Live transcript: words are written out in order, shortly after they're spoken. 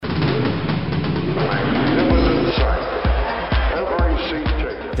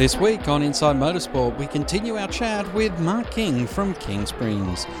This week on Inside Motorsport, we continue our chat with Mark King from King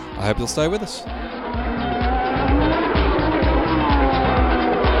Springs. I hope you'll stay with us.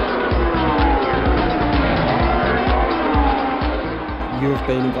 You've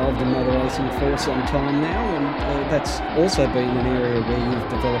been involved in motor racing for some time now, and that's also been an area where you've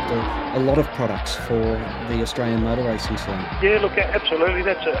developed a lot of products for the Australian motor racing scene. Yeah, look, absolutely.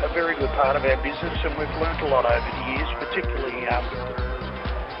 That's a very good part of our business, and we've learnt a lot over the years, particularly,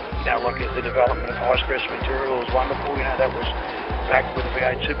 like the development of high-stress material was wonderful. That was back with the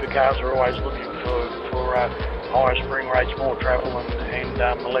V8 supercars were always looking for higher spring rates, more travel, and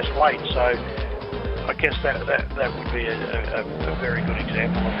less weight. So I guess that would be a very good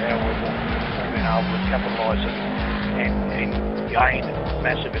example of how we've been able to capitalise and gain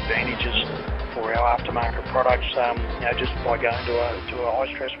massive advantages for our aftermarket products, just by going to a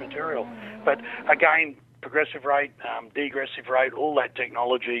high-stress material. But again, progressive rate, degressive rate, all that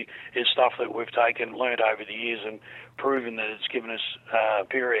technology is stuff that we've learned over the years and proven that it's given us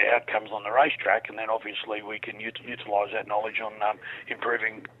superior outcomes on the racetrack, and then obviously we can utilise that knowledge on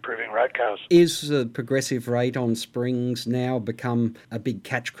improving road cars. Is the progressive rate on springs now become a big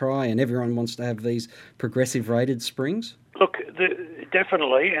catch cry and everyone wants to have these progressive rated springs? Look,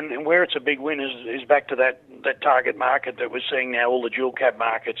 definitely, and where it's a big win is back to that target market that we're seeing now, all the dual cab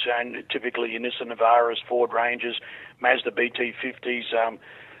markets, and typically your Nissan Navaras, Ford Rangers, Mazda BT50s, and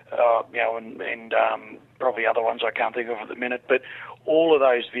probably other ones I can't think of at the minute. But all of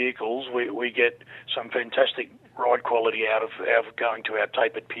those vehicles, we get some fantastic ride quality out of going to our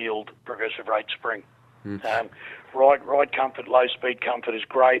tapered peeled progressive rate spring. Ride comfort, low speed comfort is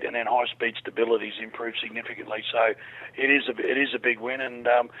great, and then high speed stability is improved significantly. So it is a big win, and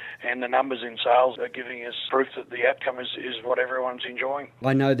the numbers in sales are giving us proof that the outcome is what everyone's enjoying.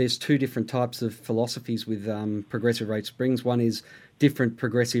 I know there's two different types of philosophies with progressive rate springs. One is different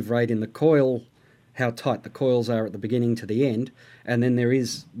progressive rate in the coil, how tight the coils are at the beginning to the end, and then there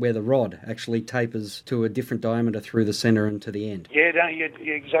is where the rod actually tapers to a different diameter through the centre and to the end. Yeah, no,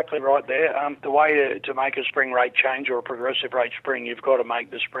 you're exactly right there. The way to make a spring rate change or a progressive rate spring, you've got to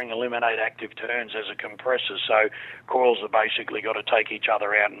make the spring eliminate active turns as a compressor. So coils have basically got to take each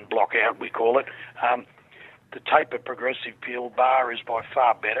other out and block out, we call it. The tapered progressive peeled bar is by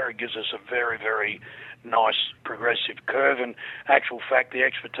far better. It gives us a very, very nice progressive curve, and actual fact, the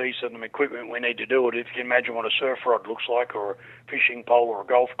expertise and the equipment we need to do it. If you can imagine what a surf rod looks like, or a fishing pole, or a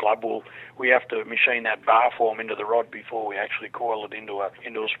golf club, well, we have to machine that bar form into the rod before we actually coil it into a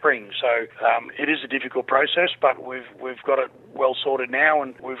spring. So it is a difficult process, but we've got it well sorted now,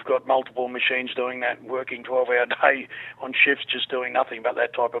 and we've got multiple machines doing that, working 12-hour day on shifts, just doing nothing but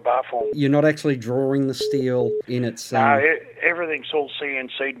that type of bar form. You're not actually drawing the steel in its... No, everything's all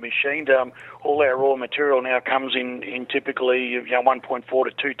CNC'd machined. All our raw material now comes in typically 1.4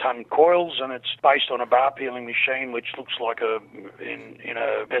 to 2 ton coils, and it's based on a bar peeling machine, which looks like in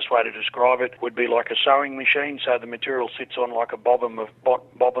a best way to describe it, would be like a sewing machine. So the material sits on like a bobbin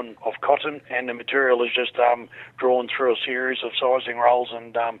of cotton, and the material is just drawn through a series of sizing rolls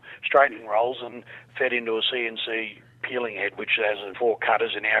and straightening rolls and fed into a CNC peeling head, which has 4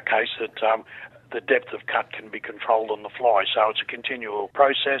 cutters in our case that the depth of cut can be controlled on the fly. So it's a continual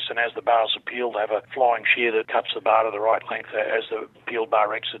process, and as the bars are peeled, have a flying shear that cuts the bar to the right length as the peeled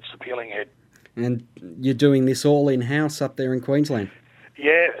bar exits the peeling head. And you're doing this all in-house up there in Queensland?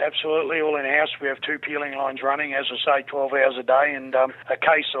 Yeah, absolutely, all in-house. We have 2 peeling lines running, as I say, 12 hours a day, and a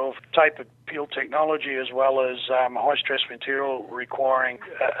case of tapered peel technology as well as high-stress material requiring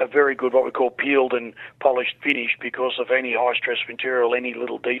a very good, what we call peeled and polished finish, because of any high-stress material, any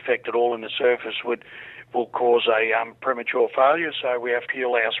little defect at all in the surface will cause a premature failure. So we have to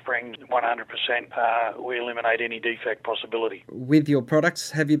peel our springs 100%. We eliminate any defect possibility. With your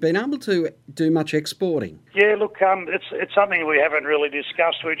products, have you been able to do much exporting? Yeah, look, it's something we haven't really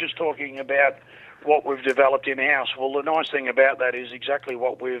discussed. We're just talking about what we've developed in-house. Well, the nice thing about that is exactly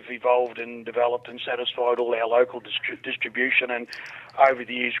what we've evolved and developed and satisfied all our local distribution, and over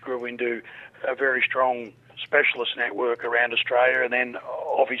the years grew into a very strong specialist network around Australia, and then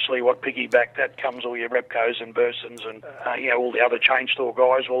obviously what piggyback that comes all your Repcos and Bursons and all the other chain store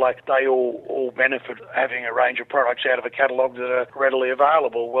guys. Well, they all benefit having a range of products out of a catalogue that are readily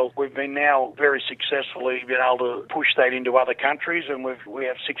available. Well, we've been now very successfully been able to push that into other countries, and we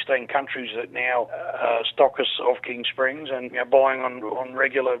have 16 countries that now stock us of King Springs and buying on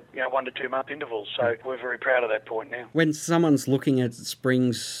regular 1 to 2 month intervals. So we're very proud of that point now. When someone's looking at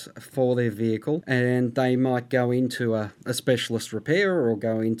springs for their vehicle and they might go into a specialist repair or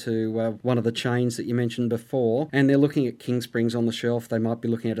go into one of the chains that you mentioned before, and they're looking at King Springs on the shelf. They might be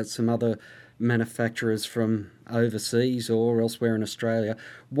looking at some other manufacturers from overseas or elsewhere in Australia.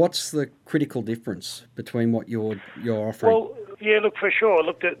 What's the critical difference between what you're offering? Well, yeah, look, for sure.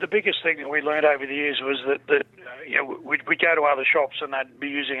 Look, the biggest thing that we learned over the years was that we'd go to other shops and they'd be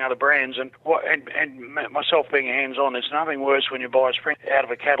using other brands. And myself being hands-on, there's nothing worse when you buy a spring out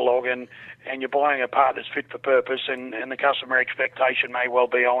of a catalogue and you're buying a part that's fit for purpose, and the customer expectation may well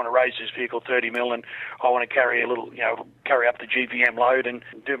be, I want to raise this vehicle 30 mil and I want to carry carry up the GVM load and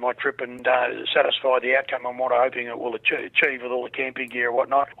do my trip and satisfy the outcome I'm hoping it will achieve with all the camping gear and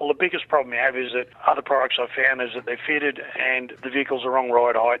whatnot. Well, the biggest problem you have is that other products I've found is that they're fitted and the vehicle's the wrong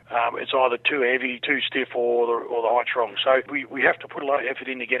ride height. It's either too heavy, too stiff, or the height's wrong. So we have to put a lot of effort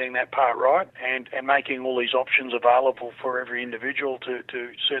into getting that part right and making all these options available for every individual to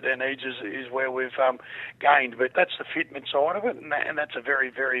suit their needs is where we've gained. But that's the fitment side of it, and that's a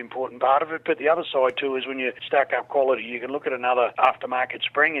very, very important part of it. But the other side too is when you stack up quality, you can look at another aftermarket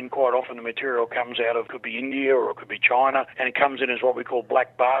spring, and quite often the material comes out of, could be India or it could be China, and it comes in as what we call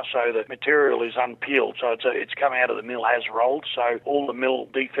black bar, so the material is unpeeled, so it's come out of the mill as rolled, so all the mill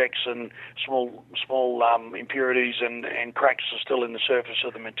defects and small impurities and cracks are still in the surface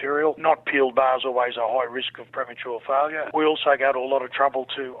of the material. Not peeled bars always a high risk of premature failure. We also go to a lot of trouble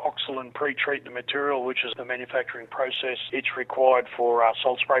to oxalin pre-treat the material, which is the manufacturing process. It's required for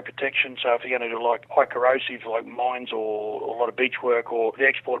salt spray protection, so if you're going to do like high corrosive like mines or a lot of beach work, or the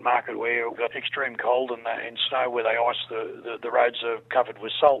export market where you've got extreme cold and snow where they ice the roads are covered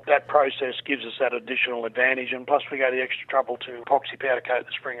with salt, that process gives us that additional advantage, and plus we go the extra trouble to epoxy powder coat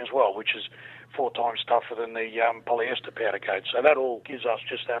the spring as well, which is 4 times tougher than the polyester powder coat. So that all gives us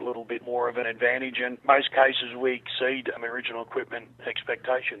just that little bit more of an advantage, and most cases we exceed original equipment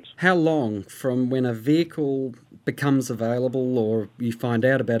expectations. How long from when a vehicle becomes available, or you find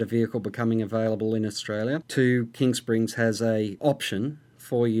out about a vehicle becoming available in Australia, to King Springs has a option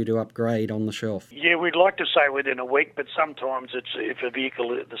for you to upgrade on the shelf? Yeah, we'd like to say within a week, but sometimes it's, if a vehicle,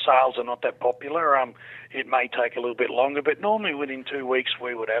 the sales are not that popular, it may take a little bit longer, but normally within 2 weeks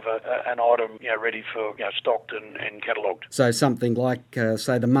we would have an item ready for stocked and catalogued. So something like,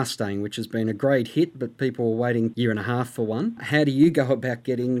 say, the Mustang, which has been a great hit, but people were waiting 1.5 years for one. How do you go about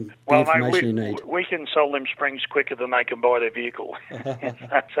getting the information you need? We can sell them springs quicker than they can buy their vehicle.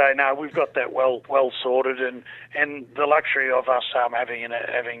 So no, we've got that well sorted, and the luxury of us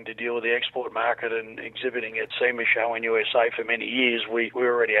having to deal with the export market and exhibiting at SEMA show in USA for many years, we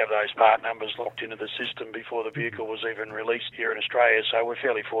already have those part numbers locked into the system before the vehicle was even released here in Australia, so we're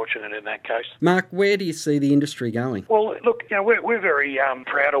fairly fortunate in that case. Mark, where do you see the industry going? Well, look, we're very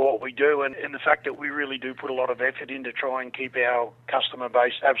proud of what we do, and the fact that we really do put a lot of effort in to try and keep our customer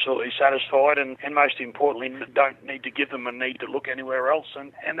base absolutely satisfied, and most importantly, don't need to give them a need to look anywhere else,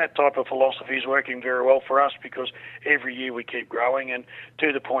 and that type of philosophy is working very well for us, because every year we keep growing, and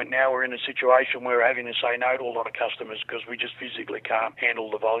to the point now we're in a situation where we're having to say no to a lot of customers because we just physically can't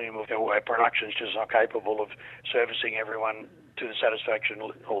handle the volume of our production. It's just not capable of servicing everyone to the satisfaction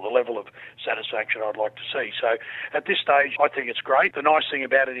or the level of satisfaction I'd like to see. So at this stage, I think it's great. The nice thing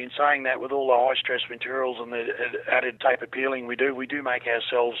about it, in saying that, with all the high-stress materials and the added taper peeling we do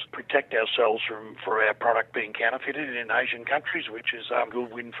protect ourselves for our product being counterfeited in Asian countries, which is a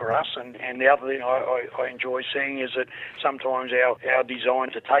good win for us. And the other thing I enjoy seeing is that sometimes our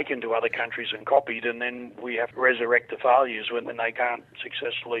designs are taken to other countries and copied, and then we have to resurrect the failures when they can't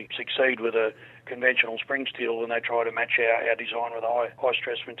successfully succeed with a conventional spring steel when they try to match our design with high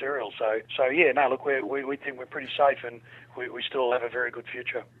stress material. So yeah, no, look, we think we're pretty safe, and we still have a very good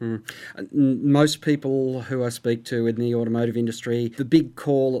future. Most people who I speak to in the automotive industry, the big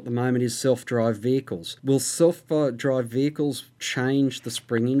call at the moment is self-drive vehicles. Will self-drive vehicles change the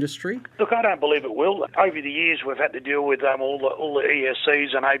spring industry? Look, I don't believe it will. Over the years, we've had to deal with all the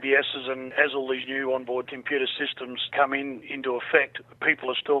ESCs and ABSs, and as all these new onboard computer systems come into effect, people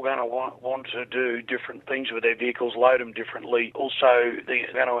are still going to want to do different things with their vehicles, load them differently. Also,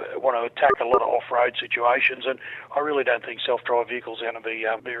 they're going to want to attack a lot of off-road situations, and I really don't think self-drive vehicles are going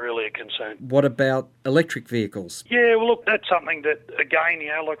to be really a concern. What about electric vehicles? Yeah, well, look, that's something that, again,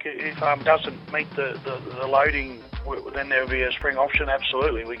 like if doesn't meet the loading, then there'll be a spring option.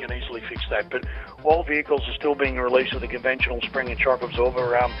 Absolutely, we can easily fix that. But while vehicles are still being released with a conventional spring and shock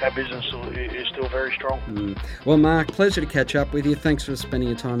absorber, our business is still very strong. Well, Mark, pleasure to catch up with you. Thanks for spending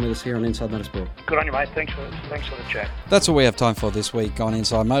your time with us here on Inside Motorsport. Good on you, mate. Thanks for the chat. That's all we have time for this week on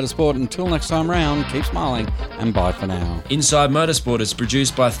Inside Motorsport. Until next time round, keep smiling and bye for now. Inside Motorsport is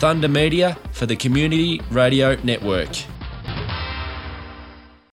produced by Thunder Media for the Community Radio Network.